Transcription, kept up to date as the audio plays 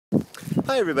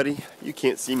Hi everybody, you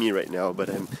can't see me right now, but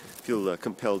I feel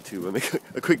compelled to make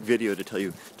a quick video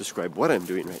to describe what I'm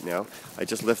doing right now. I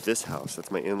just left this house,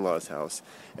 that's my in-laws house,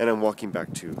 and I'm walking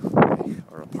back to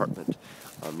our apartment.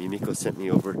 Yumiko sent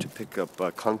me over to pick up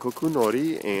kankoku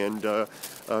nori and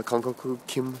kankoku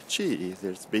kimchi.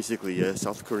 There's basically a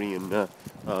South Korean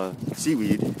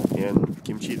seaweed and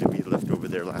kimchi that we left over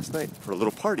there last night for a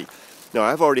little party. Now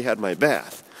I've already had my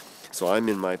bath. So I'm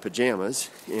in my pajamas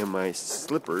and my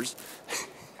slippers.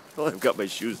 Well, I've got my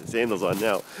shoes and sandals on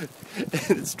now.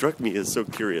 And it struck me as so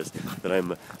curious that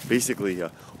I'm basically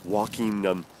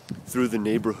walking through the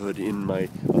neighborhood on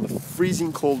the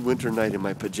freezing cold winter night in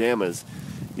my pajamas,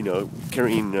 you know,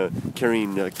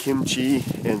 carrying kimchi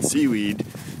and seaweed.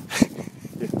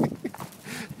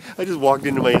 I just walked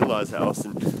into my in-laws' house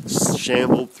and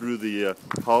shambled through the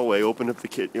hallway, opened up the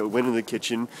kitchen, went in the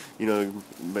kitchen. You know,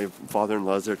 my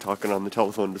father-in-law's there talking on the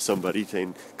telephone to somebody,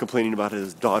 complaining about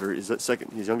his daughter. His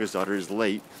youngest daughter is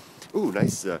late. Ooh,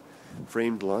 nice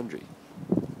framed laundry.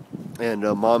 And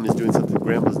mom is doing something,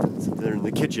 grandma's doing something there in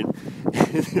the kitchen.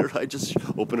 And there I just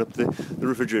open up the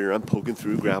refrigerator. I'm poking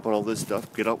through, grabbing all this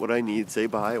stuff, get out what I need, say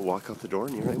bye, walk out the door,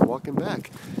 and here I'm walking back.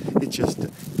 It's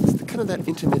kind of that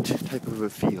intimate type of a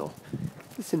feel.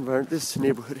 This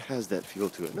neighborhood has that feel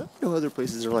to it. No other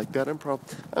places are like that.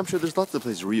 I'm sure there's lots of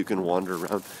places where you can wander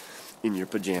around in your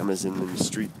pajamas in the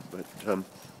street, but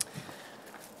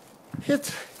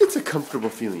it's a comfortable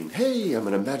feeling. Hey, I'm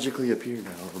gonna magically appear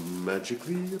now.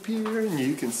 Magically appear, and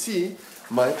you can see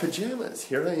my pajamas.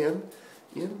 Here I am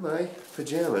in my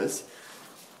pajamas.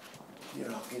 Here,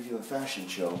 I'll give you a fashion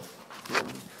show.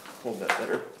 Hold that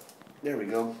better. There we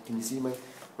go. Can you see my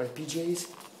PJs?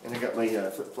 And I got my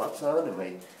flip-flops on and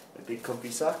my big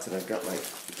comfy socks, and I've got my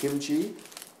kimchi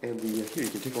and here you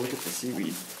can take a look at the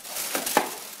seaweed.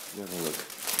 Have a look.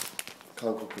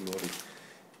 Kankoku nori,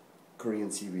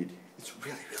 Korean seaweed. It's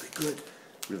really, really good.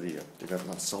 Really, they got a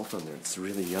lot of salt on there. It's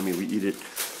really yummy. We eat it.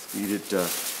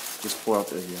 Just pour out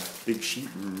the big sheet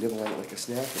and nibble on it like a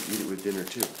snack, and eat it with dinner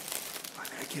too. I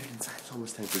gotta get inside. It's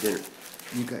almost time for dinner.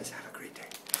 You guys have a great day.